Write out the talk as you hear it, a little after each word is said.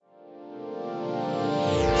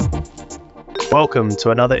Welcome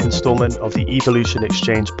to another installment of the Evolution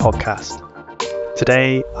Exchange podcast.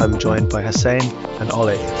 Today, I'm joined by Hossein and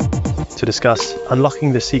Ole to discuss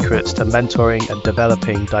unlocking the secrets to mentoring and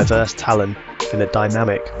developing diverse talent in a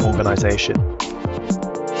dynamic organization.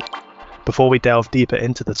 Before we delve deeper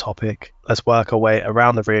into the topic, let's work our way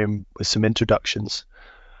around the room with some introductions.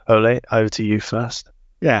 Ole, over to you first.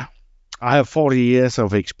 Yeah, I have 40 years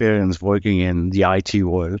of experience working in the IT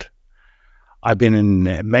world. I've been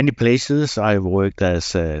in many places. I've worked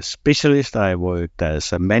as a specialist, I worked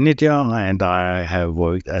as a manager, and I have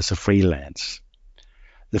worked as a freelance.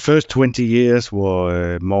 The first 20 years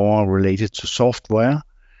were more related to software.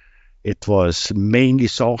 It was mainly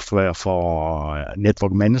software for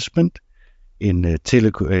network management in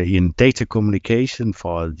data communication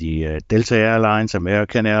for the Delta Airlines,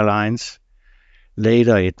 American Airlines.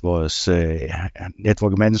 Later, it was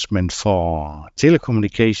network management for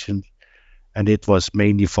telecommunications, and it was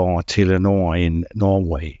mainly for Telenor in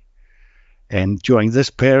Norway. And during this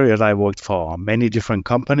period, I worked for many different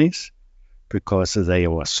companies because they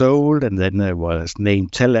were sold, and then there was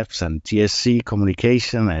named Telabs and GSC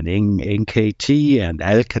Communication and NKT and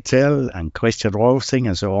Alcatel and Christian Rovsing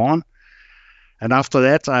and so on. And after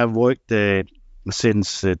that, I've worked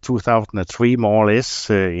since 2003, more or less,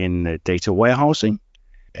 in data warehousing.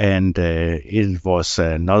 And it was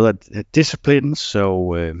another discipline,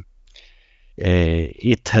 so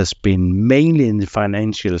it has been mainly in the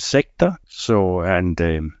financial sector. So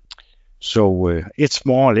it's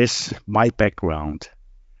more or less my background.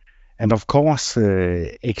 And of course,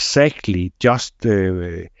 exactly just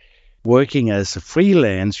working as a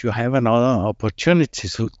freelance, you have another opportunity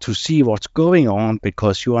to see what's going on,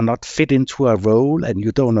 because you are not fit into a role and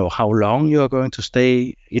you don't know how long you are going to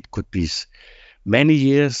stay. It could be many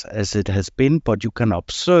years as it has been, but you can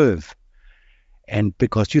observe. And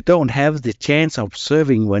because you don't have the chance of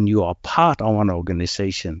observing when you are part of an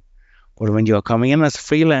organization. But when you are coming in as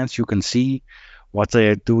freelance, you can see what they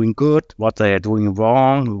are doing good, what they are doing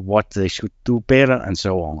wrong, what they should do better, and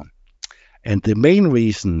so on. And the main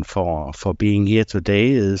reason for being here today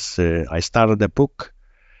is I started a book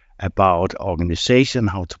about organization,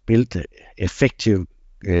 how to build an effective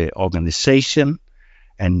organization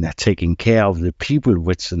and taking care of the people,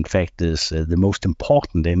 which in fact is the most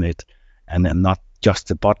important in it, and not just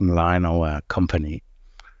the bottom line of a company.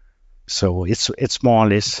 So it's more or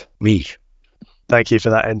less me. Thank you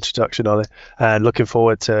for that introduction, Ole. And looking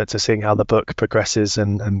forward to seeing how the book progresses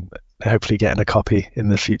and hopefully getting a copy in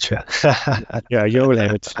the future. Yeah, you'll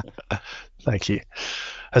have it. Thank you.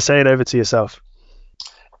 Hossein, over to yourself.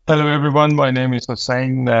 Hello, everyone. My name is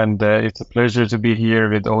Hossein, and it's a pleasure to be here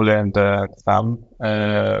with Ole and Sam.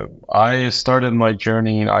 I started my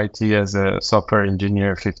journey in IT as a software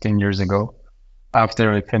engineer 15 years ago,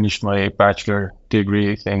 after I finished my bachelor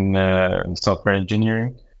degree in software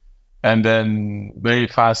engineering. And then very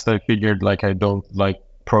fast, I figured I don't like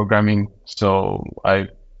programming. So I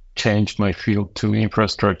changed my field to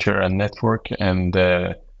infrastructure and network, and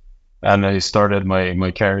I started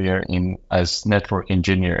my career as network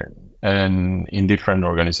engineer and in different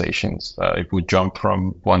organizations. I would jump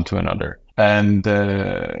from one to another. And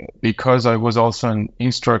because I was also an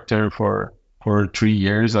instructor for 3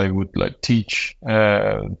 years, I would teach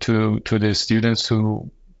to the students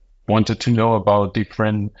who wanted to know about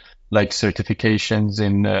different certifications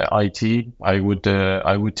in IT. I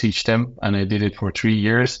would teach them, and I did it for 3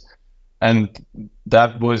 years. And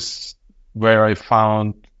that was where I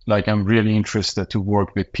found I'm really interested to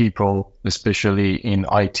work with people, especially in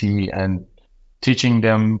IT, and teaching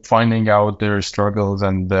them, finding out their struggles,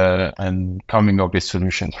 and coming up with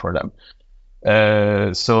solutions for them.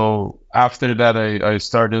 So after that, I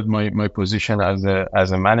started my position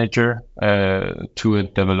as a manager to a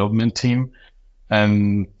development team.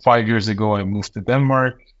 And 5 years ago, I moved to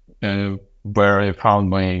Denmark, where I found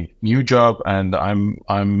my new job, and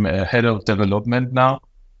I'm a head of development now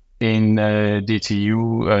in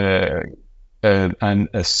DTU and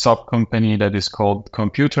a sub company that is called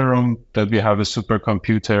Computerome, that we have a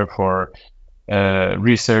supercomputer for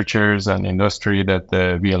researchers and industry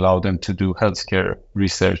that we allow them to do healthcare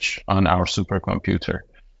research on our supercomputer.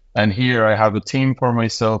 And here I have a team for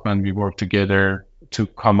myself, and we work together to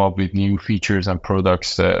come up with new features and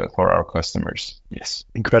products for our customers. Yes.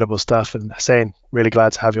 Incredible stuff. And Hossein, really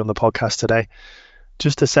glad to have you on the podcast today.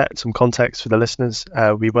 Just to set some context for the listeners,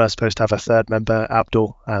 we were supposed to have a third member,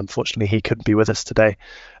 Abdul. Unfortunately, he couldn't be with us today.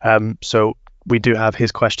 So we do have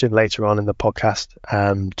his question later on in the podcast,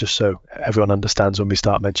 just so everyone understands when we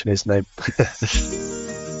start mentioning his name.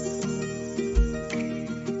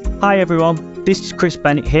 Hi everyone, this is Chris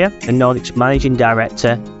Bennett here, a Nordics Managing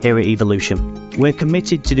Director here at Evolution. We're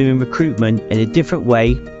committed to doing recruitment in a different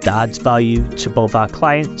way that adds value to both our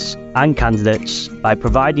clients and candidates by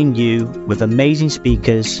providing you with amazing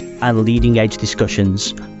speakers and leading edge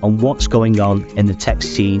discussions on what's going on in the tech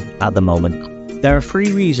scene at the moment. There are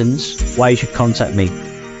 3 reasons why you should contact me.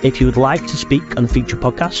 If you would like to speak on a future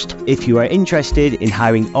podcast, if you are interested in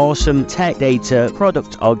hiring awesome tech, data,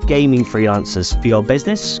 product or gaming freelancers for your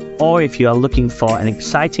business, or if you are looking for an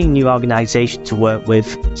exciting new organization to work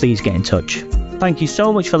with, please get in touch. Thank you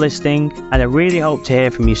so much for listening, and I really hope to hear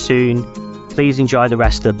from you soon. Please enjoy the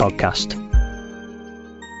rest of the podcast.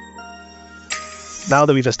 Now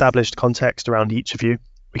that we've established context around each of you,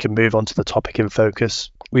 we can move on to the topic in focus.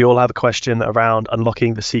 We all have a question around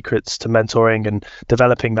unlocking the secrets to mentoring and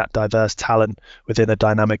developing that diverse talent within a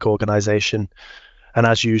dynamic organization. And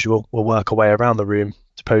as usual, we'll work our way around the room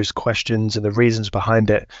to pose questions and the reasons behind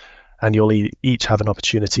it, and you'll each have an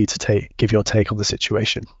opportunity to give your take on the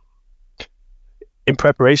situation. In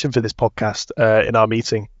preparation for this podcast, in our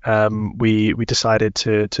meeting, we decided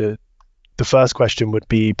to the first question would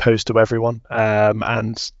be posed to everyone,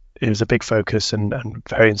 and it was a big focus and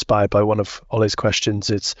very inspired by one of Ole's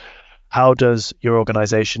questions. It's, how does your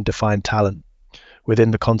organization define talent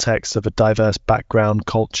within the context of a diverse background,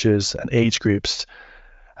 cultures and age groups?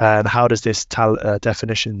 And how does this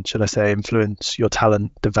definition, should I say, influence your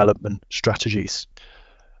talent development strategies?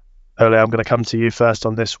 Ole, I'm going to come to you first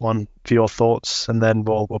on this one for your thoughts, and then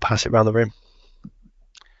we'll pass it around the room.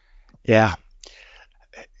 Yeah.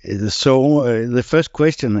 So the first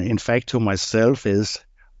question, in fact, to myself is,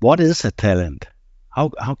 what is a talent? How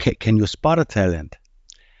can you spot a talent?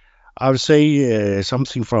 I would say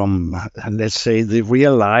something from, let's say, the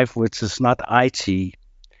real life, which is not IT.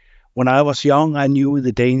 When I was young, I knew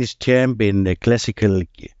the Danish champ in the classical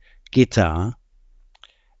guitar,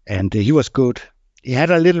 and he was good. He had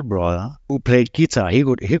a little brother who played guitar. He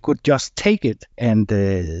could just take it, and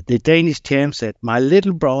the Danish champ said, "My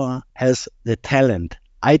little brother has the talent.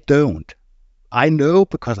 I don't. I know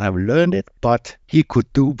because I've learned it, but he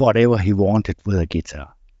could do whatever he wanted with a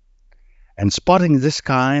guitar." And spotting this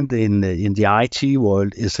kind in the IT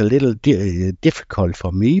world is a little difficult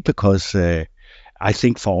for me, because I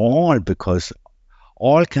think for all, because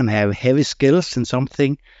all can have heavy skills in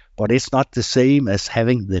something, but it's not the same as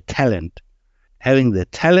having the talent. Having the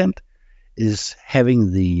talent is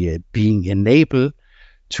having the being enabled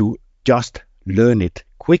to just learn it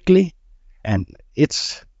quickly, and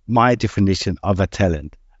it's my definition of a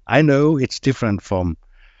talent. I know it's different from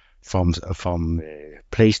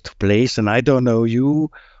place to place, and I don't know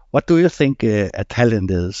you. What do you think a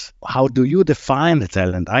talent is? How do you define a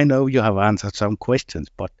talent? I know you have answered some questions,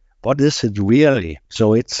 but what is it really?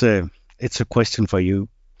 So it's a question for you.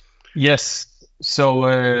 Yes.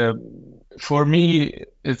 So for me,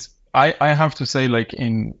 I have to say, like,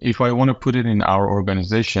 if I want to put it in our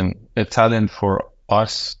organization, a talent for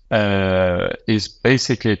us is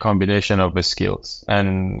basically a combination of the skills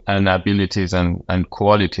and abilities and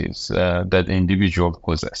qualities that the individual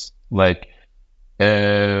possess. Like,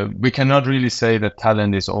 we cannot really say that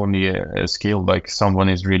talent is only a skill, like someone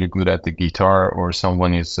is really good at the guitar or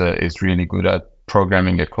someone is really good at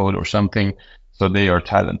programming a code or something, so they are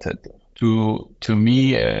talented. To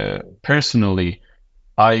me, personally,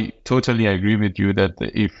 I totally agree with you that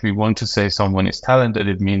if we want to say someone is talented,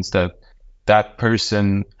 it means that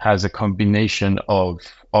person has a combination of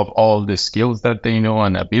all the skills that they know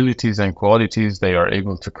and abilities and qualities. They are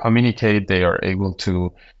able to communicate. They are able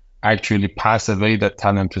to actually pass away that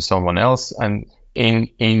talent to someone else. And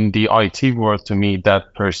in the IT world, to me,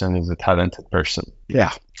 that person is a talented person.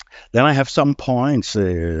 Yeah. Then I have some points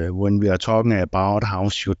when we are talking about how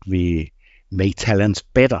should we make talents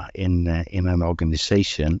better in an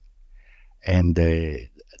organization. And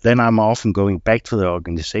then I'm often going back to the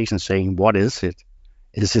organization saying, what is it?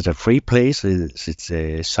 Is it a free place? Is it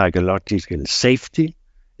a psychological safety?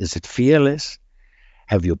 Is it fearless?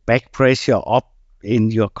 Have you back pressure up in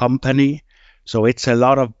your company? So it's a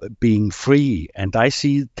lot of being free. And I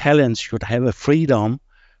see talents should have a freedom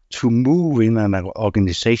to move in an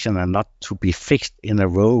organization and not to be fixed in a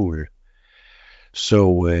role.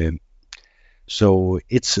 So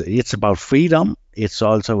it's about freedom. It's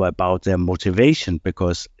also about their motivation,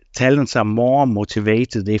 because talents are more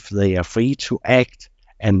motivated if they are free to act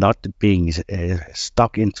and not being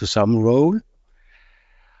stuck into some role.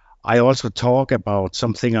 I also talk about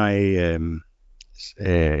something I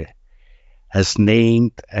has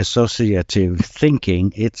named associative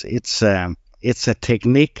thinking. It's a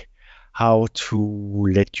technique how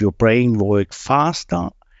to let your brain work faster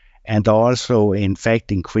and also, in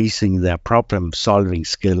fact, increasing their problem-solving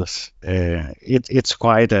skills. It's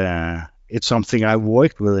quite it's something I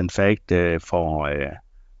worked with, in fact, for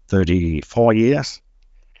 34 years.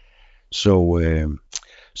 So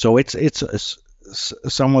it's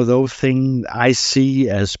some of those things I see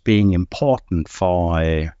as being important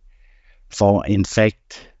for in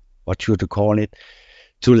fact, what should you call it,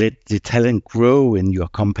 to let the talent grow in your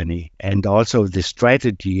company, and also the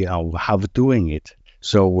strategy of how doing it.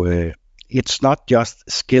 So it's not just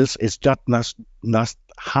skills, it's just not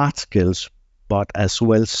hard skills, but as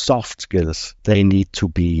well soft skills they need to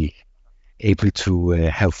be able to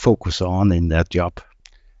have focus on in their job.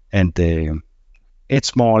 And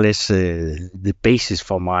it's more or less the basis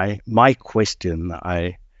for my question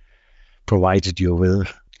I provided you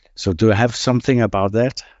with. So do you have something about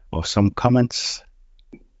that or some comments?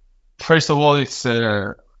 First of all, it's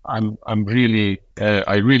I'm really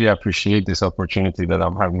I really appreciate this opportunity that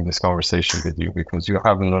I'm having this conversation with you, because you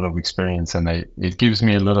have a lot of experience, and it gives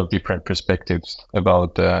me a lot of different perspectives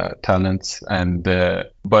about talents. And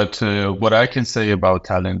but what I can say about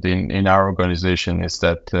talent in our organization is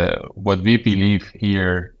that what we believe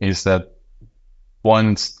here is that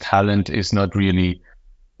one's talent is not really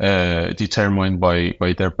determined by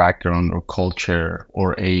their background or culture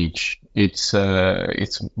or age. It's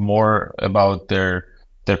more about their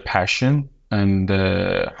passion and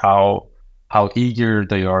how eager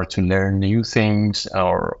they are to learn new things,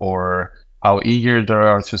 or how eager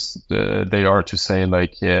they are to say,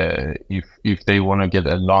 like, if they want to get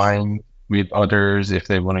aligned with others, if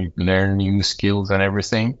they want to learn new skills and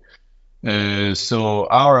everything. So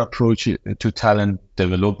our approach to talent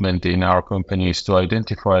development in our company is to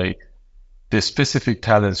identify the specific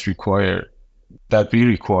talents that we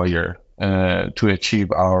require to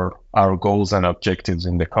achieve our goals and objectives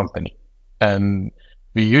in the company. And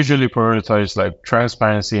we usually prioritize like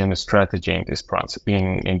transparency and strategy in this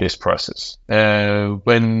process.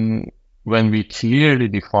 When we clearly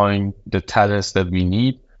define the talents that we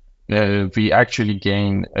need, we actually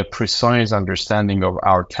gain a precise understanding of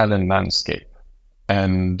our talent landscape,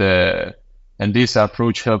 and this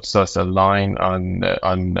approach helps us align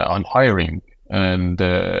on hiring and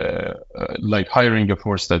like hiring the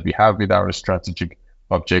force that we have with our strategic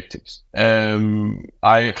objectives.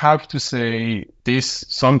 I have to say this,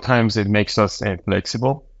 sometimes it makes us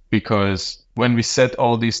inflexible, because when we set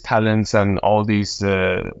all these talents and all these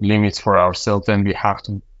limits for ourselves, then we have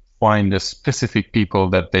to find the specific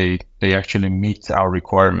people that they actually meet our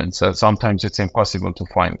requirements. And sometimes it's impossible to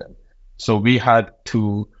find them. So we had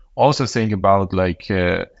to also think about like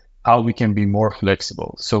how we can be more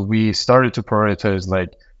flexible. So we started to prioritize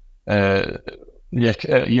like,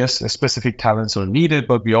 yes, specific talents are needed,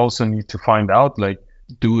 but we also need to find out like,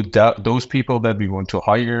 those people that we want to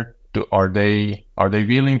hire, are they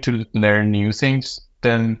willing to learn new things?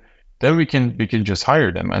 Then we can just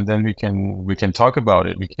hire them, and then we can talk about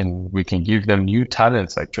it. We can give them new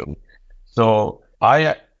talents actually. So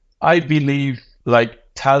I believe like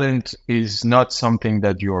talent is not something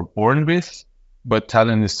that you're born with, but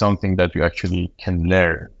talent is something that you actually can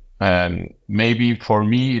learn. And maybe for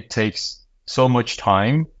me it takes so much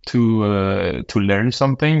time to learn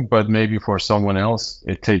something, but maybe for someone else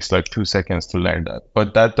it takes like 2 seconds to learn that.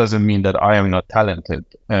 But that doesn't mean that I am not talented.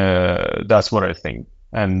 That's what I think.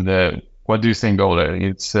 And what do you think, Ole?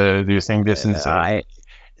 Do you think this is?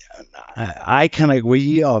 I can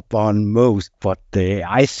agree upon most, but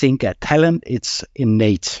I think a talent, it's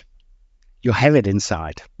innate. You have it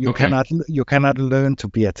inside. You cannot learn to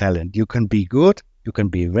be a talent. You can be good. You can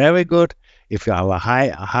be very good if you have a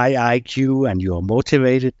high IQ and you are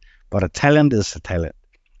motivated. But a talent is a talent.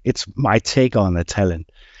 It's my take on a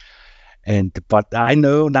talent. But I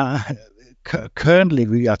know now. Currently,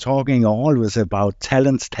 we are talking always about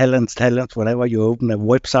talents. Whenever you open a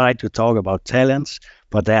website, you talk about talents,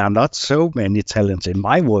 but there are not so many talents in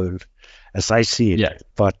my world as I see it. Yeah.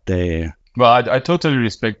 But well, I totally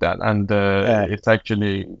respect that, and it's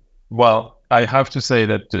actually, well, I have to say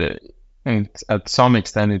that at some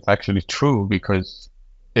extent it's actually true, because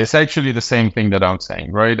it's actually the same thing that I'm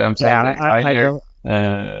saying, right? I'm saying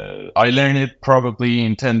I learn it probably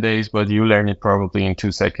in 10 days, but you learn it probably in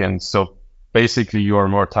 2 seconds. So basically you are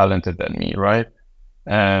more talented than me, right?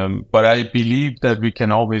 But I believe that we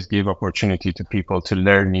can always give opportunity to people to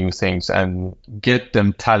learn new things and get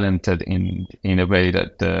them talented in a way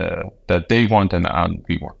that they want and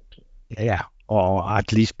we want. Yeah, or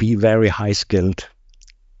at least be very high skilled.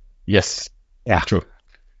 Yes. Yeah. True.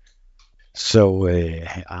 So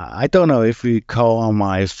I don't know if we call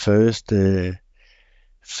my first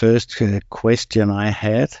question I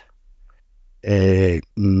had.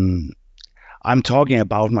 I'm talking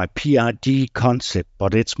about my PRG concept,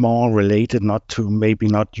 but it's more related maybe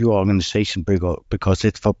not your organization because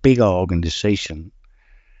it's for bigger organization.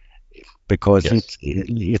 Because Yes.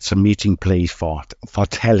 it's a meeting place for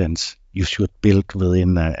talents you should build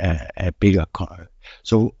within a bigger.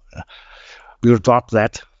 So we'll drop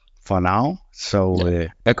that for now. So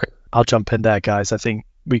Okay. I'll jump in there, guys. I think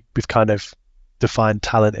we've kind of defined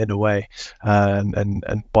talent in a way,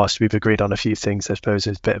 and whilst we've agreed on a few things, I suppose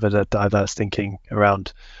there's a bit of a diverse thinking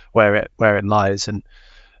around where it lies, and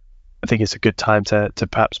I think it's a good time to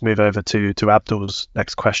perhaps move over to Abdul's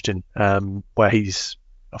next question, where he's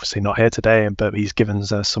obviously not here today, but he's given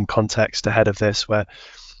us some context ahead of this, where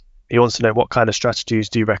he wants to know what kind of strategies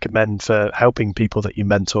do you recommend for helping people that you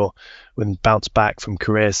mentor when bounce back from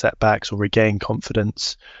career setbacks or regain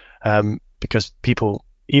confidence, because people,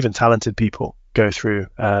 even talented people, go through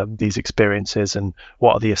these experiences, and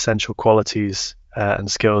what are the essential qualities and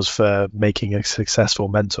skills for making a successful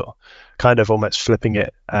mentor? Kind of almost flipping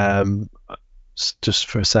it just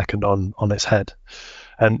for a second on its head.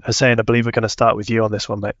 And Hossein, I believe we're going to start with you on this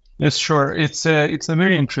one, mate. Yes, sure. It's a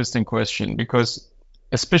very interesting question, because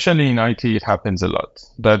especially in IT, it happens a lot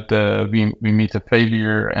that we meet a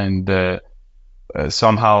failure, and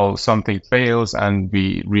somehow something fails and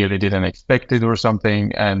we really didn't expect it or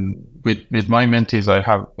something. And with my mentees, I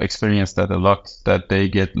have experienced that a lot, that they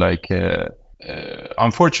get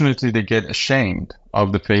unfortunately, they get ashamed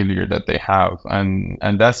of the failure that they have, and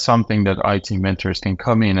that's something that IT mentors can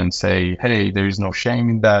come in and say, hey, there is no shame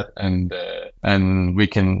in that, and we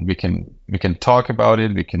can talk about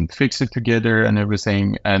it, we can fix it together and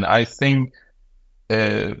everything. And I think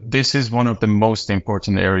this is one of the most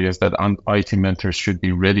important areas that IT mentors should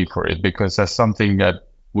be ready for it, because that's something that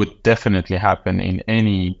would definitely happen in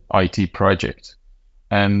any IT project.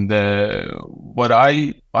 And what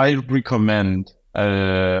I recommend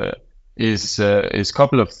is a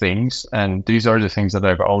couple of things, and these are the things that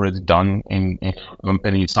I've already done in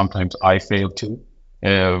companies. Sometimes I fail too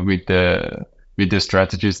with the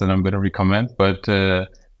strategies that I'm going to recommend, but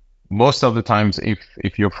most of the times,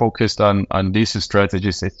 if you're focused on these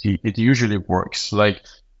strategies, it usually works. Like,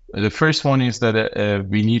 the first one is that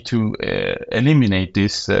we need to eliminate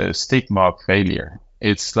this stigma of failure.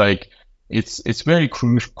 It's like it's very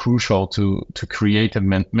crucial to create a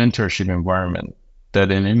mentorship environment that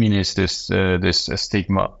eliminates this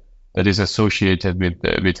stigma that is associated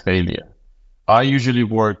with failure. I usually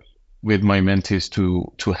work with my mentees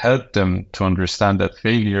to help them to understand that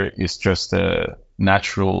failure is just a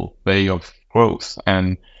natural way of growth,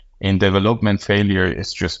 and in development, failure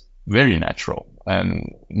is just very natural,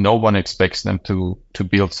 and no one expects them to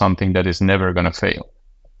build something that is never going to fail.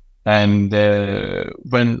 And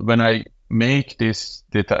when I make this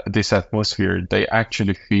atmosphere, they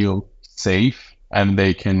actually feel safe, and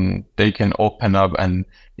they can open up, and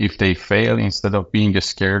if they fail, instead of being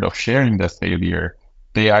scared of sharing the failure,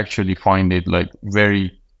 they actually find it like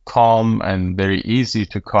very calm and very easy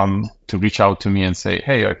to reach out to me and say,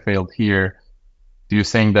 hey, I failed here. Do you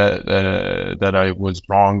think that I was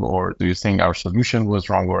wrong, or do you think our solution was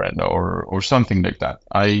wrong, or something like that?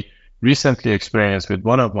 I recently experienced with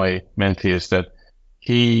one of my mentees that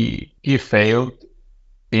he failed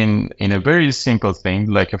in a very simple thing,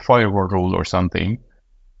 like a firewall rule or something.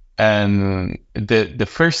 And the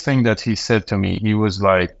first thing that he said to me, he was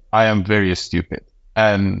like, I am very stupid.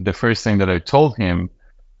 And the first thing that I told him,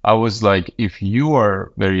 I was like, if you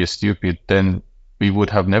are very stupid, then we would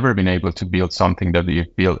have never been able to build something that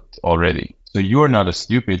we've built already. So you are not a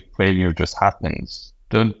stupid, failure just happens.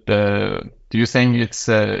 Do you think it's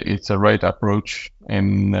a right approach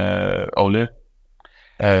in Ole?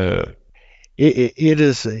 It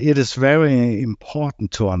is very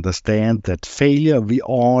important to understand that failure we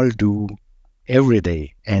all do every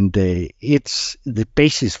day, and it's the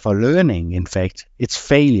basis for learning. In fact, it's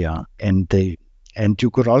failure, and you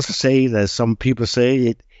could also say that some people say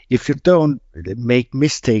it. If you don't make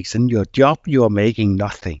mistakes in your job, you are making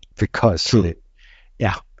nothing, because it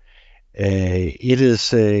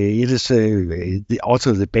is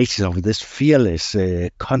also the basis of this fearless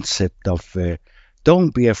concept of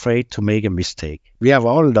don't be afraid to make a mistake. We have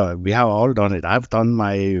all done it. I've done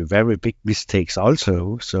my very big mistakes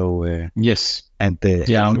also. So yes, and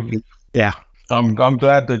I'm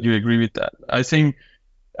glad that you agree with that. I think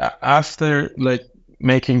after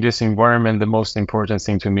making this environment, the most important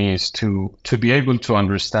thing to me is to be able to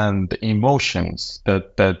understand the emotions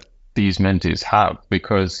that these mentees have,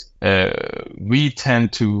 because we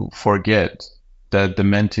tend to forget that the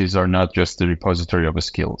mentees are not just the repository of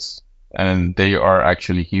skills, and they are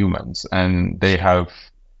actually humans, and they have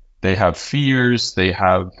fears, they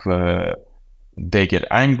have they get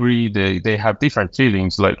angry, they have different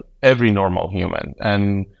feelings like every normal human.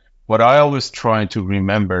 And what I always try to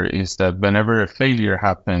remember is that whenever a failure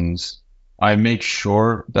happens, I make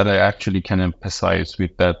sure that I actually can empathize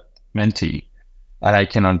with that mentee, and I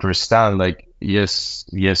can understand, like, yes,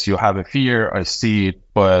 you have a fear, I see it,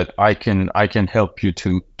 but I can help you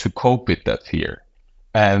to cope with that fear.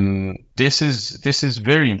 And this is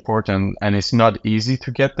very important, and it's not easy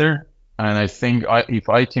to get there. And I think if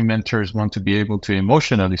IT mentors want to be able to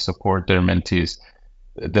emotionally support their mentees,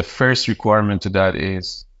 the first requirement to that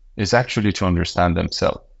is actually to understand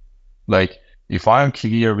themselves. Like, if I'm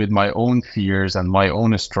clear with my own fears and my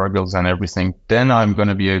own struggles and everything, then I'm going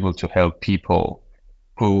to be able to help people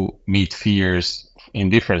who meet fears in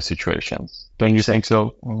different situations. Don't you think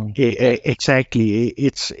so? Exactly.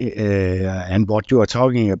 It's and what you are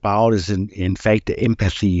talking about is in fact the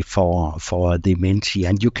empathy for the mentee,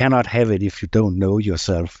 and you cannot have it if you don't know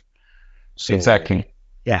yourself. So, exactly.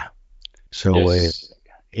 Yeah. So Yes.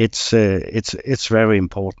 it's very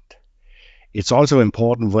important. It's also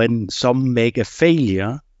important when some make a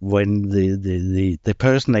failure, when the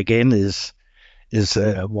person again is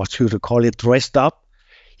what you would call it, dressed up.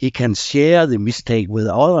 He can share the mistake with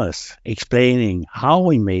others, explaining how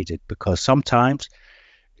he made it, because sometimes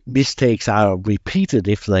mistakes are repeated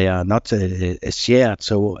if they are not shared,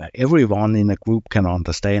 so everyone in a group can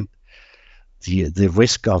understand the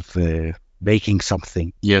risk of making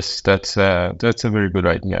something. Yes, that's a very good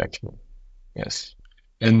idea, actually. Yes,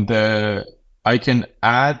 and I can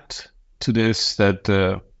add to this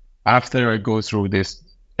that after I go through this,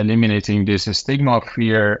 eliminating this stigma of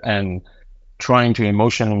fear and trying to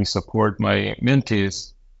emotionally support my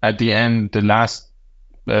mentees, at the end, the last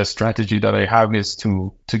strategy that I have is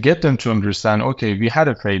to get them to understand, okay, we had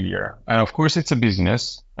a failure, and of course it's a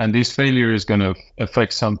business, and this failure is going to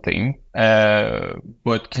affect something,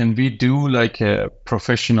 but can we do like a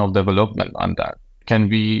professional development on that? Can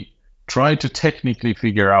we try to technically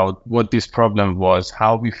figure out what this problem was,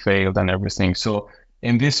 how we failed and everything? So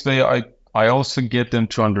in this way, I also get them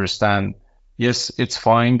to understand, yes, it's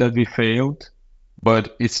fine that we failed,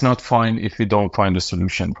 but it's not fine if we don't find a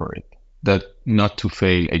solution for it, that not to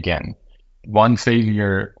fail again. One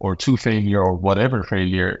failure or two failure or whatever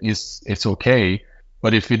failure it's okay,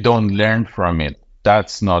 but if we don't learn from it,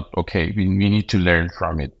 that's not okay. We need to learn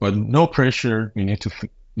from it, but no pressure. We need to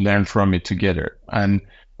learn from it together. And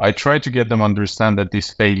I try to get them understand that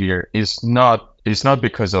this failure is not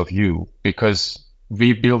because of you, because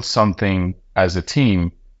we build something as a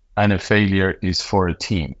team, and a failure is for a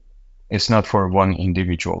team. It's not for one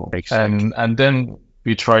individual. Exactly. And then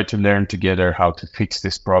we try to learn together how to fix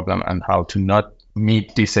this problem and how to not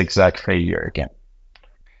meet this exact failure again.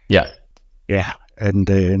 Yeah. Yeah. And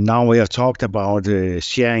now we have talked about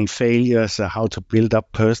sharing failures, how to build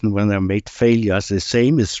up person when they made failures. The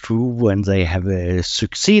same is true when they have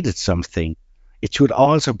succeeded something. It should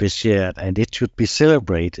also be shared, and it should be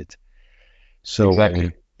celebrated. So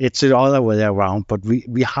exactly. It's the other way around, but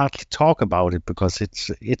we hardly talk about it because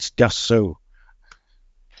it's just so.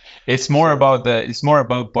 It's more about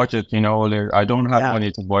budget, I don't have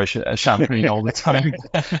money to buy champagne all the time.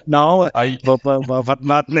 No, but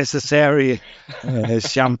not necessarily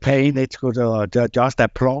champagne. It could just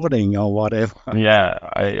applauding or whatever. Yeah,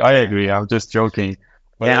 I agree. I'm just joking.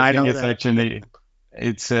 But yeah, I think it's actually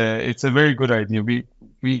it's a very good idea.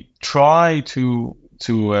 We try to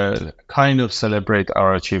kind of celebrate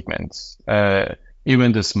our achievements,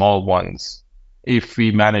 even the small ones. If we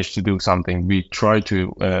manage to do something, we try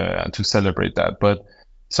to celebrate that. But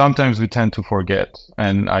sometimes we tend to forget.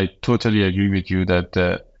 And I totally agree with you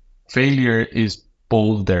that failure is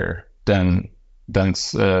bolder than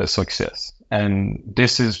success. And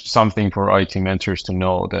this is something for IT mentors to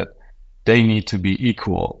know, that they need to be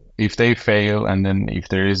equal. If they fail, and then if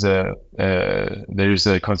there is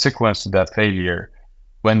a consequence to that failure,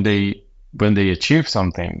 when they achieve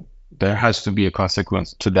something, there has to be a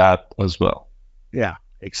consequence to that as well. Yeah,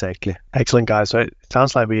 exactly. Excellent, guys. So it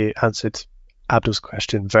sounds like we answered Abdul's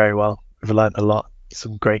question very well. We've learned a lot.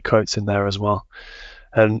 Some great quotes in there as well.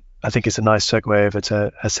 And I think it's a nice segue over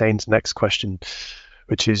to Hossein's next question,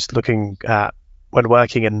 which is looking at when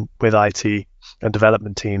working with IT and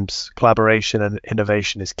development teams, collaboration and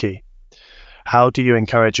innovation is key. How do you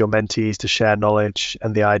encourage your mentees to share knowledge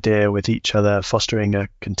and the idea with each other, fostering a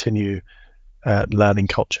continued learning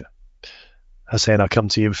culture? Hossein, I'll come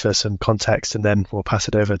to you for some context, and then we'll pass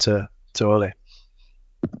it over to Ole.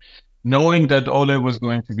 Knowing that Ole was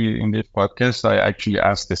going to be in this podcast, I actually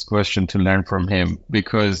asked this question to learn from him,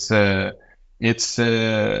 because it's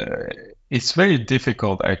very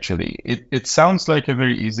difficult, actually. It sounds like a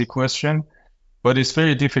very easy question, but it's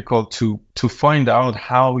very difficult to find out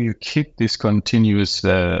how you keep this continuous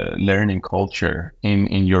learning culture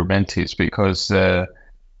in your mentees, because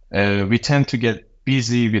we tend to get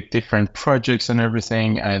busy with different projects and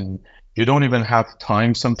everything, and you don't even have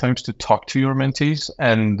time sometimes to talk to your mentees.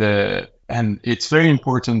 And it's very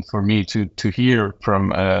important for me to hear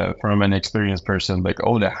from an experienced person like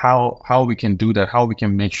Ole how we can do that, how we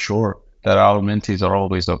can make sure that our mentees are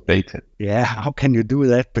always updated. Yeah, how can you do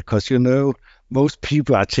that? Because most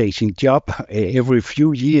people are changing job every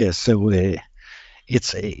few years, so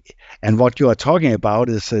and what you are talking about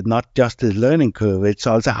is not just the learning curve; it's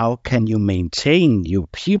also how can you maintain your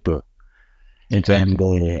people.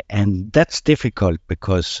 Exactly. And that's difficult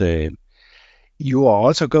because you are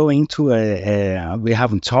also going to we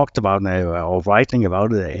haven't talked about or writing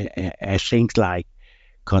about things like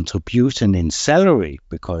contribution in salary,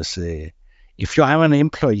 because if you have an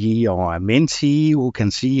employee or a mentee who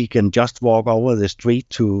can see he can just walk over the street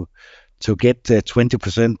to get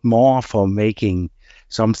 20% more for making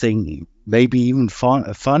something maybe even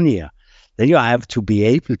funnier, then you have to be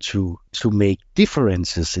able to make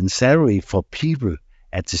differences in salary for people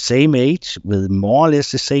at the same age with more or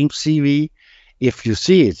less the same CV if you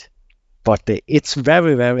see it. But it's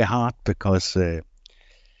very, very hard because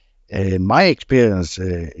my experience,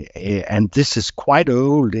 and this is quite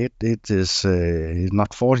old, it is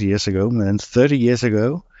not 40 years ago, and 30 years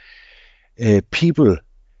ago, people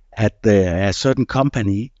at a certain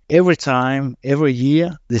company, every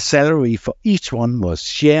year, the salary for each one was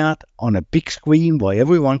shared on a big screen where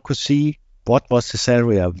everyone could see what was the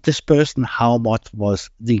salary of this person, how much was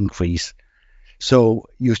the increase. So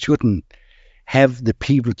you shouldn't have the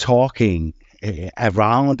people talking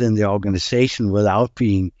around in the organization without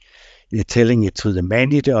being telling it to the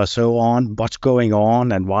manager or so on, what's going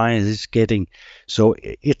on and why is this getting. So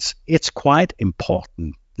it's quite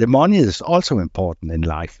important. The money is also important in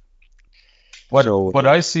life. What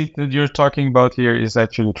I see that you're talking about here is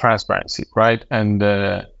actually transparency, right? And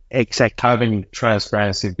exactly, having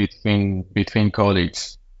transparency between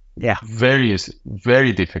colleagues. Yeah,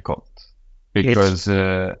 very difficult, because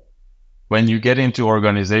when you get into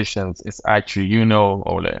organizations, it's actually,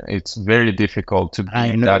 Ole, it's very difficult to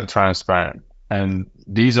be that transparent. And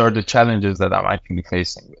these are the challenges that I'm actually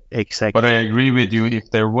facing. Exactly. But I agree with you.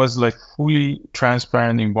 If there was like fully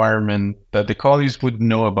transparent environment that the colleagues would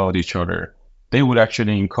know about each other, they would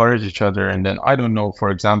actually encourage each other. And then, I don't know,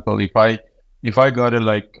 for example, if I got a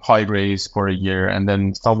like high raise for a year and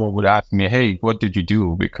then someone would ask me, hey, what did you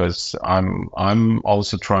do? Because I'm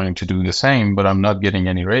also trying to do the same, but I'm not getting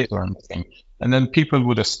any raise or anything. And then people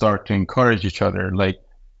would start to encourage each other, like,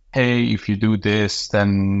 hey, if you do this,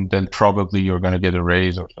 then probably you're going to get a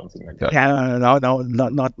raise or something like that. Yeah, no,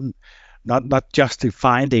 not just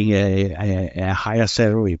finding a higher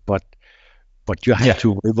salary, but you have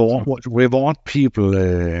to reward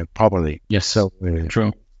people properly. Yes, so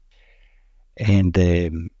true. And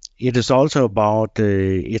it is also about,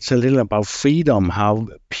 it's a little about freedom, how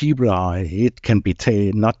people are, it can be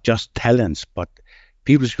not just talents, but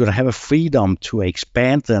people should have a freedom to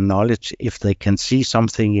expand their knowledge if they can see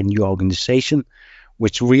something in your organization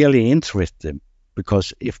which really interests them.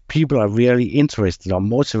 Because if people are really interested or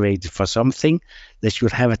motivated for something, they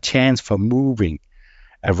should have a chance for moving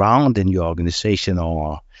around in your organization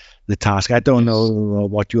or the task. I don't know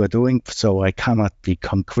what you are doing, so I cannot be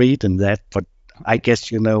concrete in that, but I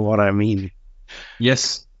guess you know what I mean.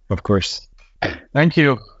 Yes, of course. Thank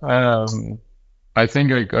you. I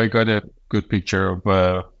think I got a good picture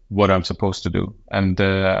of what I'm supposed to do. And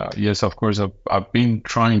yes, of course, I've been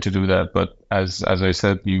trying to do that. But as I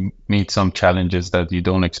said, you meet some challenges that you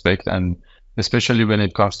don't expect. And especially when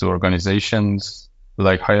it comes to organizations,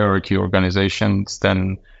 like hierarchy organizations,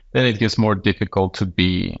 then it gets more difficult to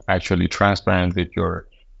be actually transparent with your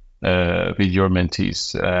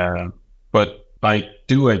mentees. But I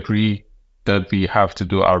do agree that we have to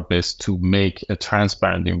do our best to make a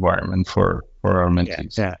transparent environment for our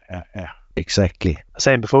mentees. Yeah. Exactly.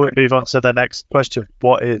 Saying before we move on to the next question,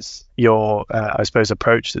 what is your, I suppose,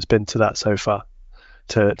 approach that's been to that so far,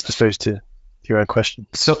 to your own question?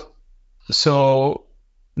 So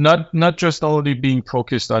not just only being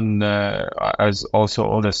focused on, as also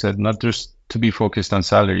Ole said, not just to be focused on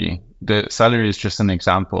salary. The salary is just an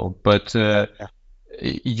example, but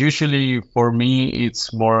usually for me,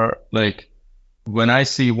 it's more like when I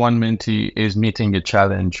see one mentee is meeting a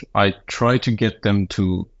challenge, I try to get them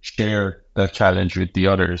to share that challenge with the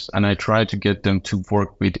others, and I try to get them to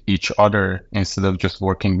work with each other instead of just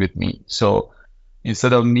working with me. So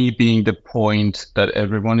instead of me being the point that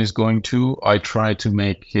everyone is going to, I try to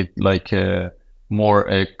make it like more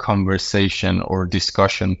a conversation or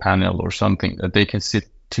discussion panel or something that they can sit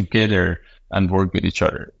together and work with each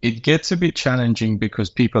other. It gets a bit challenging because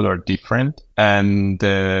people are different, and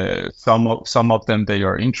some of them, they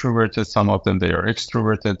are introverted, some of them they are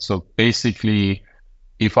extroverted. So basically,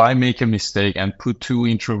 if I make a mistake and put two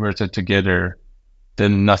introverted together,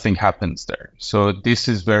 then nothing happens there. So this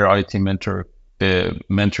is where the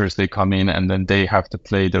mentors, they come in, and then they have to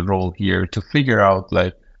play the role here to figure out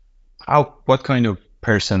like what kind of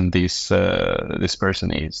person this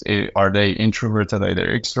person is. Are they introverted? Are they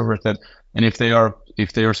extroverted? And if they are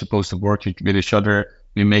supposed to work with each other,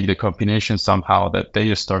 we make the combination somehow that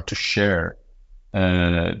they start to share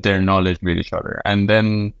their knowledge with each other, and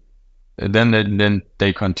then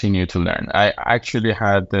they continue to learn. I actually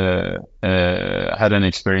had an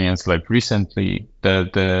experience like recently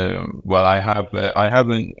that I have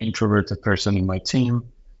an introverted person in my team,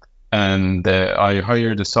 and I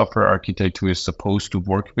hired a software architect who is supposed to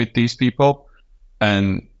work with these people,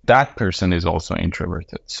 and that person is also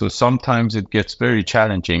introverted. So sometimes it gets very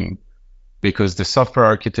challenging because the software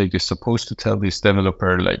architect is supposed to tell this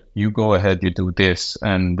developer, like, you go ahead, you do this,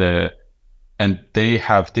 and they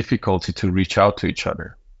have difficulty to reach out to each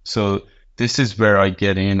other. So this is where I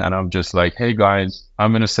get in, and I'm just like, hey guys,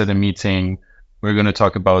 I'm going to set a meeting. We're going to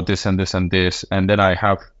talk about this and this and this. And then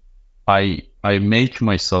I make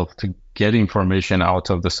myself to get information out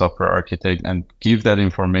of the software architect and give that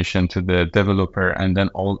information to the developer, and then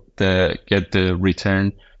get the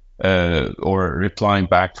return or replying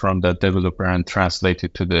back from the developer and translate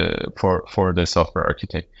it to for the software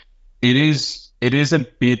architect. It is a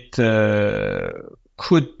bit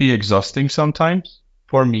could be exhausting sometimes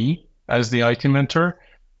for me as the IT mentor,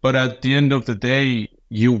 but at the end of the day,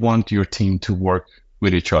 you want your team to work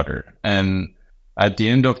with each other, and at the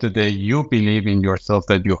end of the day, you believe in yourself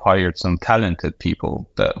that you hired some talented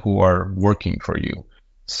people who are working for you.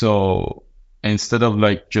 So instead of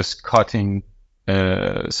like just cutting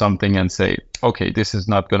something and say, okay, this is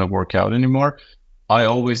not going to work out anymore, I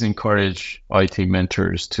always encourage IT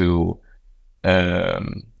mentors to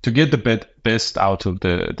get the best out of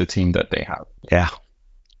the team that they have. Yeah.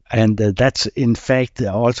 And that's, in fact,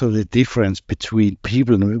 also the difference between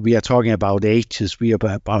people. We are talking about ages, we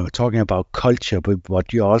are talking about culture,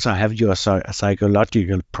 but you also have your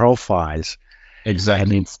psychological profiles.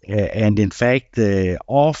 Exactly. And in fact,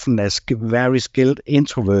 often as very skilled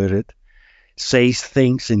introverted, says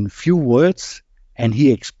things in few words, and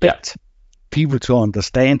he expects people to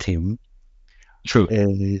understand him. True.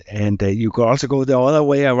 And you could also go the other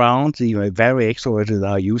way around. The very extroverted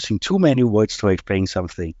are using too many words to explain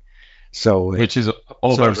something. So which is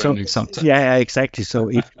overwhelming sometimes. Yeah, exactly. So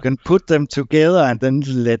if you can put them together and then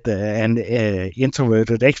let an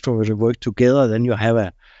introverted, extroverted work together, then you have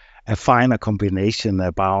a finer combination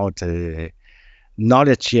about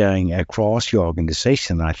knowledge sharing across your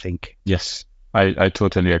organization, I think. Yes, I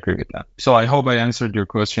totally agree with that. So I hope I answered your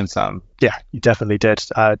question, Sam. Yeah, you definitely did.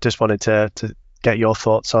 I just wanted to get your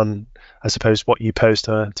thoughts on, I suppose, what you posed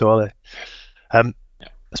to Ole.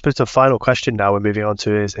 I suppose the final question now we're moving on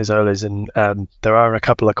to is Ole's, and there are a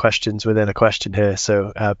couple of questions within a question here,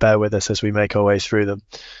 so bear with us as we make our way through them.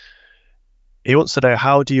 He wants to know,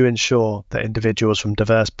 how do you ensure that individuals from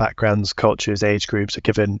diverse backgrounds, cultures, age groups are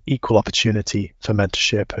given equal opportunity for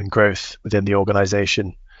mentorship and growth within the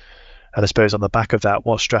organization? And I suppose on the back of that,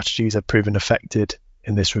 what strategies have proven effective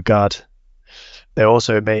in this regard? They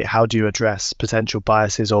also how do you address potential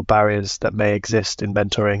biases or barriers that may exist in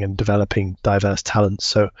mentoring and developing diverse talents?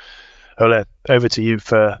 So, Ole, over to you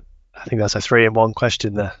for, I think that's a 3-in-1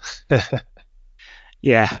 question there.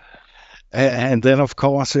 Yeah. And then, of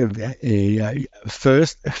course,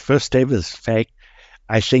 first step is fact.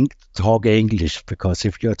 I think talk English, because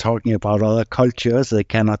if you're talking about other cultures, they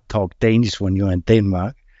cannot talk Danish when you're in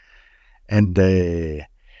Denmark.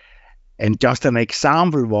 And just an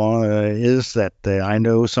example is that I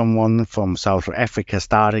know someone from South Africa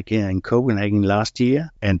started here in Copenhagen last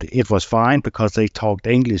year, and it was fine because they talked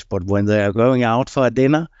English. But when they are going out for a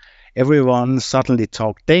dinner, everyone suddenly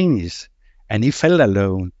talked Danish, and he felt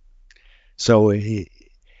alone. So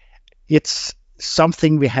it's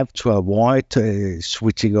something we have to avoid,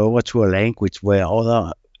 switching over to a language where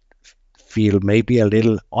others feel maybe a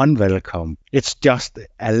little unwelcome. It's just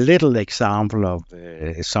a little example of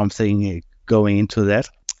something going into that.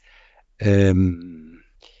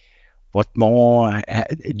 What more?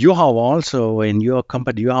 You have also, in your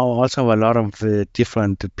company, you have also a lot of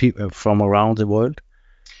different people from around the world.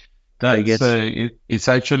 It's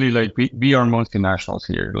actually like we are multinationals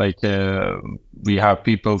here. Like we have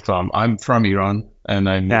people I'm from Iran, and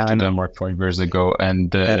I moved to Denmark 5 years ago,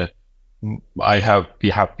 and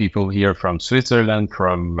we have people here from Switzerland,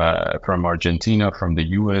 from Argentina, from the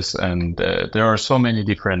US, and there are so many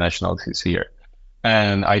different nationalities here.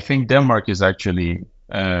 And I think Denmark is actually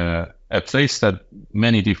a place that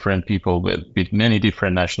many different people with many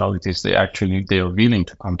different nationalities, they are willing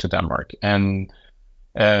to come to Denmark. And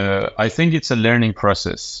I think it's a learning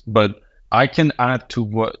process. But I can add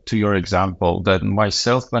to your example that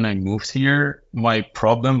myself, when I moved here, my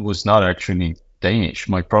problem was not actually Danish.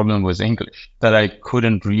 My problem was English, that I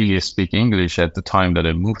couldn't really speak English at the time that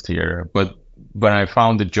I moved here. But when I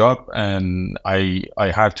found a job and I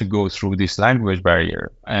had to go through this language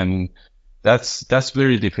barrier, and that's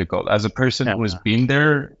very difficult. As a person who has been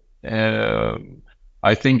there,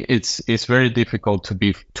 I think it's very difficult to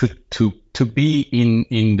be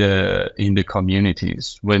in the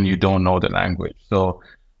communities when you don't know the language. So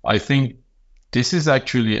I think this is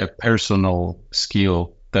actually a personal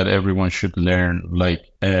skill that everyone should learn, like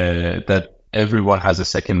that everyone has a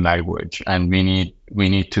second language, and we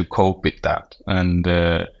need to cope with that. And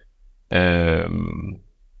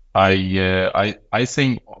I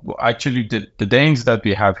think actually the Danes that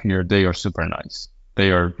we have here, they are super nice.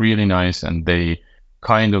 They are really nice, and they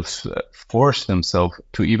kind of force themselves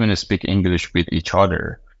to even speak English with each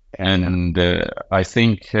other. And I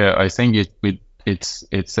think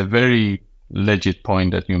it's a very legit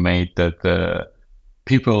point that you made, that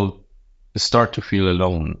people start to feel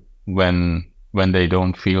alone when they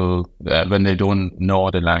don't know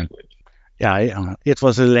the language. Yeah, it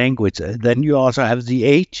was a language. Then you also have the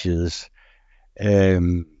ages.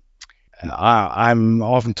 I'm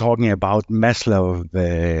often talking about Maslow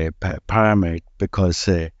pyramid, because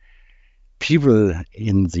people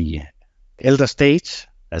in the elder stage,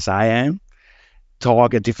 as I am,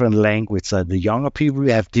 talk a different language. The younger people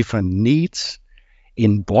have different needs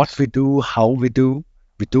in what we do, how we do.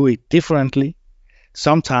 We do it differently.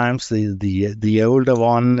 Sometimes the older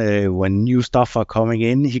one, when new stuff are coming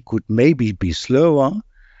in, he could maybe be slower,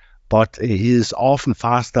 but he is often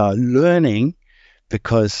faster learning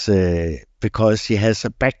because he has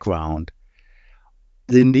a background.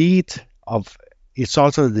 The need of it's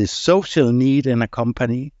also the social need in a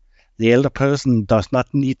company. The elder person does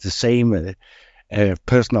not need the same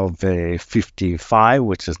person of 55,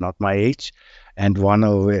 which is not my age, and one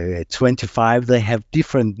of 25. They have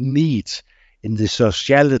different needs in the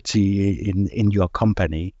sociality in your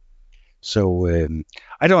company. So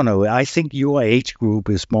I don't know. I think your age group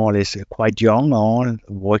is more or less quite young on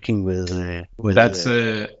working with.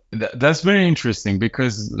 That's very interesting,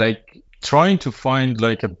 because like trying to find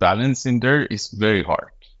like a balance in there is very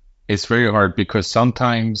hard. It's very hard because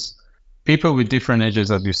sometimes people with different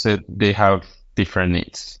ages, as you said, they have different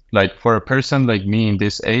needs. Like for a person like me in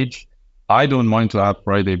this age, I don't mind to have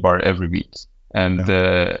Friday bar every week, and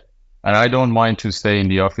I don't mind to stay in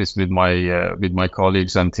the office with my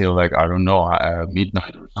colleagues until like I don't know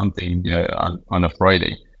midnight or something on a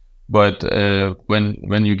Friday. But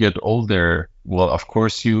when you get older, well, of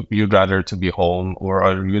course you'd rather to be home,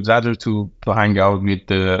 or you'd rather to hang out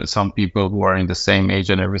with some people who are in the same age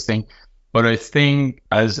and everything. But I think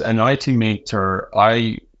as an IT mentor,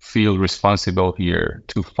 I feel responsible here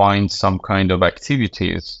to find some kind of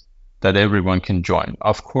activities that everyone can join.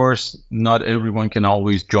 Of course, not everyone can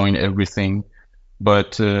always join everything,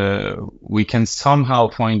 but we can somehow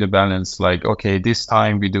find a balance. Like, okay, this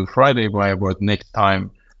time we do Friday, but next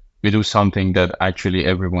time we do something that actually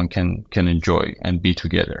everyone can enjoy and be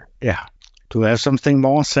together. Yeah. Do you have something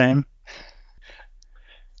more, Sam?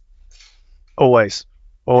 Always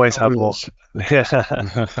have more.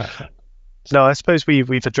 No, I suppose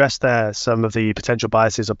we've addressed there some of the potential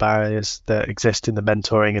biases or barriers that exist in the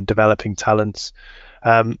mentoring and developing talents.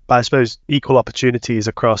 But I suppose equal opportunities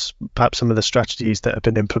across perhaps some of the strategies that have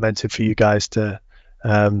been implemented for you guys to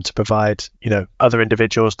provide, other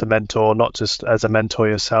individuals to mentor, not just as a mentor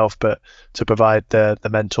yourself, but to provide the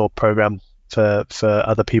mentor program for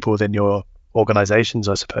other people within your organizations,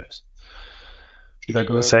 I suppose. Should I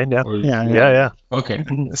go? Hossein, yeah. Yeah. Okay.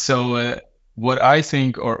 So what I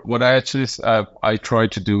think, or what I actually I try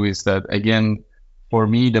to do is that, again, for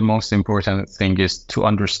me, the most important thing is to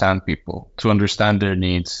understand people, to understand their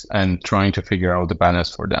needs, and trying to figure out the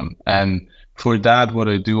balance for them. And for that, what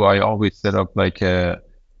I do, I always set up like a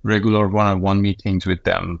regular one-on-one meetings with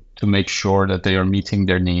them to make sure that they are meeting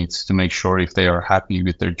their needs, to make sure if they are happy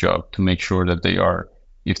with their job, to make sure that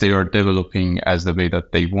if they are developing as the way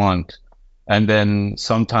that they want. And then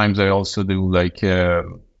sometimes I also do like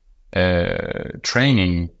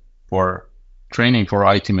training for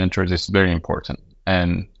IT mentors is very important,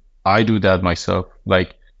 and I do that myself.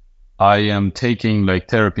 Like I am taking like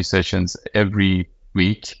therapy sessions every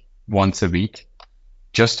week, once a week,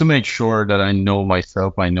 just to make sure that I know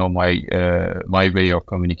myself, I know my my way of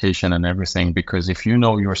communication and everything. Because if you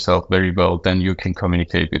know yourself very well, then you can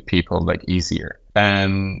communicate with people like easier.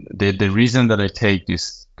 And the reason that I take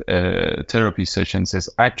these therapy sessions is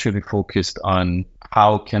actually focused on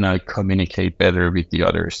how can I communicate better with the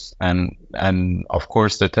others. And of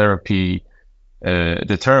course, the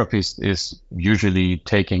therapist is usually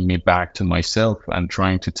taking me back to myself and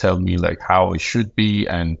trying to tell me like how I should be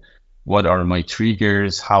and what are my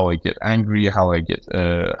triggers, how I get angry, how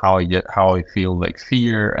I feel like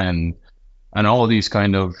fear and all these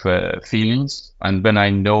kind of feelings. And when I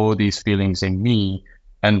know these feelings in me,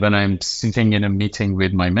 and when I'm sitting in a meeting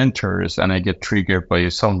with my mentors and I get triggered by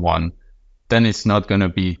someone, then it's not going to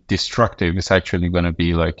be destructive. It's actually going to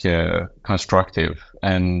be like constructive,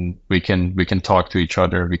 and we can talk to each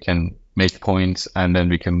other. We can make points, and then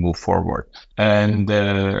we can move forward. And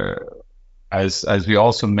as we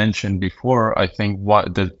also mentioned before, I think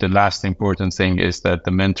what the last important thing is that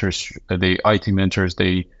the mentors, the IT mentors,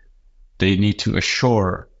 they need to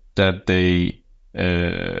assure that they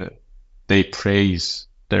praise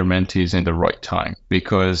their mentees in the right time,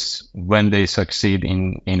 because when they succeed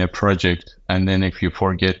in a project, and then if you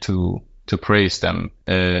forget to praise them,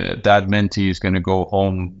 that mentee is going to go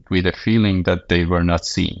home with a feeling that they were not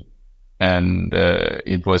seen, and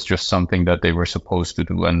it was just something that they were supposed to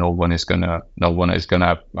do, and no one is gonna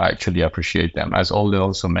actually appreciate them. As Ole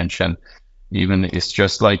also mentioned, even it's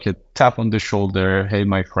just like a tap on the shoulder, hey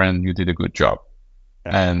my friend, you did a good job.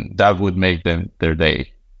 And that would make their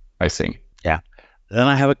day, I think. Yeah. Then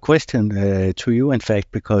I have a question to you, in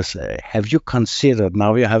fact, because have you considered,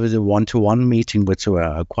 now you have the one-to-one meeting, which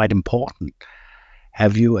are quite important.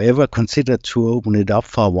 Have you ever considered to open it up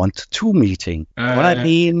for a one-to-two meeting? What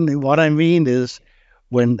I mean is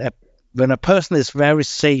when a person is very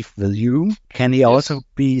safe with you, can he also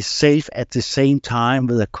be safe at the same time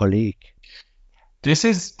with a colleague? This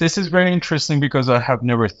is very interesting, because I have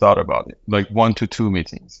never thought about it, like 1-2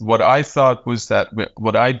 meetings. What I thought was that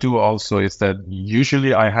what I do also is that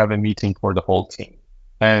usually I have a meeting for the whole team.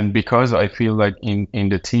 And because I feel like in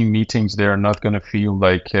the team meetings, they're not going to feel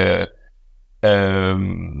like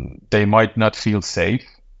they might not feel safe.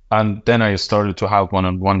 And then I started to have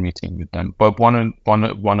one-on-one meeting with them. But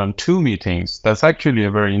one-on-two meetings, that's actually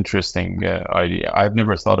a very interesting idea. I've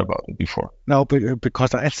never thought about it before. No,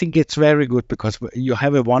 because I think it's very good, because you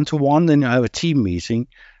have a one-to-one, then you have a team meeting.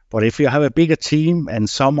 But if you have a bigger team and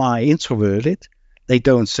some are introverted, they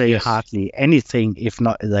don't say hardly anything if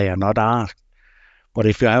not they are not asked. But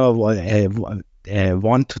if you have a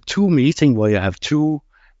 1-to-2 meeting where you have two,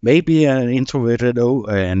 maybe an introverted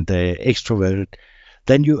and extroverted,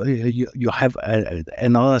 then you have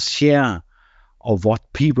another share of what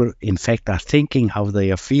people in fact are thinking, how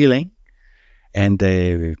they are feeling, and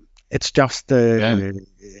it's just you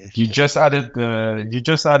just added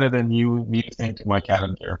a new thing to my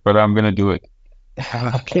calendar, but I'm gonna do it.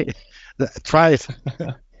 Okay, try it.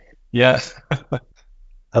 Yes.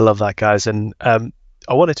 I love that, guys. And I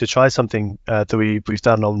wanted to try something that we've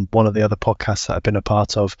done on one of the other podcasts that I've been a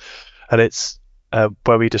part of, and it's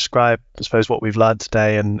where we describe, I suppose, what we've learned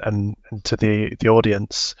today and to the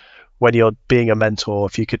audience. When you're being a mentor,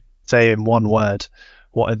 if you could say in one word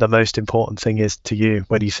what the most important thing is to you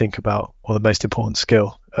when you think about, or the most important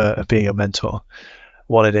skill of being a mentor,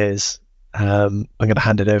 what it is. I'm going to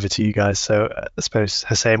hand it over to you guys. So I suppose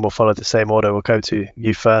Hossein will follow the same order. We'll go to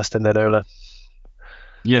you first, and then Ole.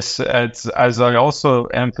 Yes, as I also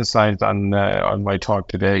emphasized on my talk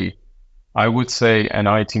today, I would say an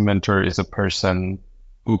IT mentor is a person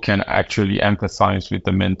who can actually empathize with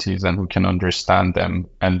the mentees and who can understand them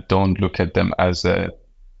and don't look at them as a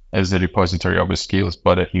repository of skills,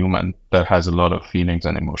 but a human that has a lot of feelings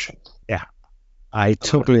and emotions. Yeah, I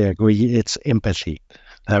totally agree. It's empathy.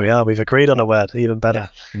 There we are. We've agreed on a word. Even better.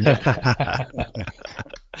 Yeah.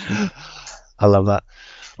 I love that.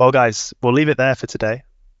 Well, guys, we'll leave it there for today.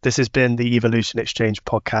 This has been the Evolution Exchange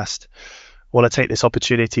podcast. I want to take this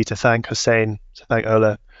opportunity to thank Hossein, to thank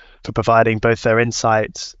Ole for providing both their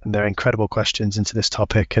insights and their incredible questions into this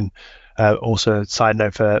topic, and also a side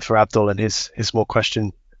note for Abdul and his small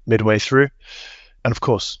question midway through. And of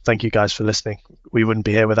course, thank you guys for listening. We wouldn't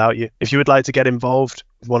be here without you. If you would like to get involved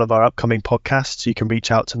with one of our upcoming podcasts, you can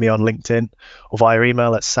reach out to me on LinkedIn or via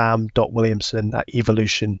email at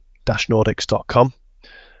sam.williamson@evolution-nordics.com.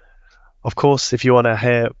 Of course, if you want to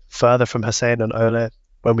hear further from Hossein and Ole,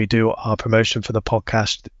 when we do our promotion for the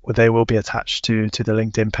podcast, they will be attached to the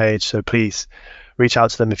LinkedIn page. So please reach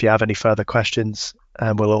out to them if you have any further questions,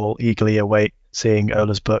 and we'll all eagerly await seeing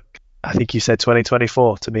Ole's book. I think you said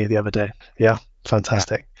 2024 to me the other day. Yeah,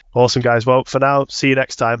 fantastic. Awesome, guys. Well, for now, see you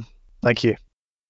next time. Thank you.